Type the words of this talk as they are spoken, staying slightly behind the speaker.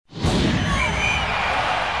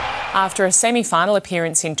After a semi-final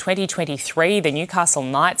appearance in 2023, the Newcastle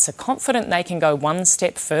Knights are confident they can go one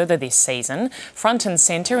step further this season. Front and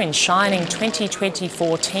centre in shining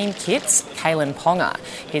 2024 team kits, Kalen Ponga.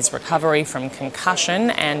 His recovery from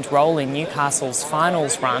concussion and role in Newcastle's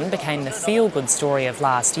finals run became the feel-good story of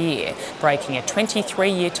last year. Breaking a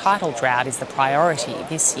 23-year title drought is the priority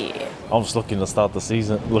this year. I'm just looking forward to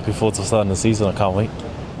starting the season. I can't wait.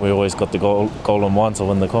 We always got the goal in mind to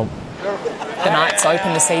win the comp. The Knights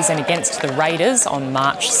open the season against the Raiders on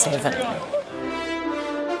March 7.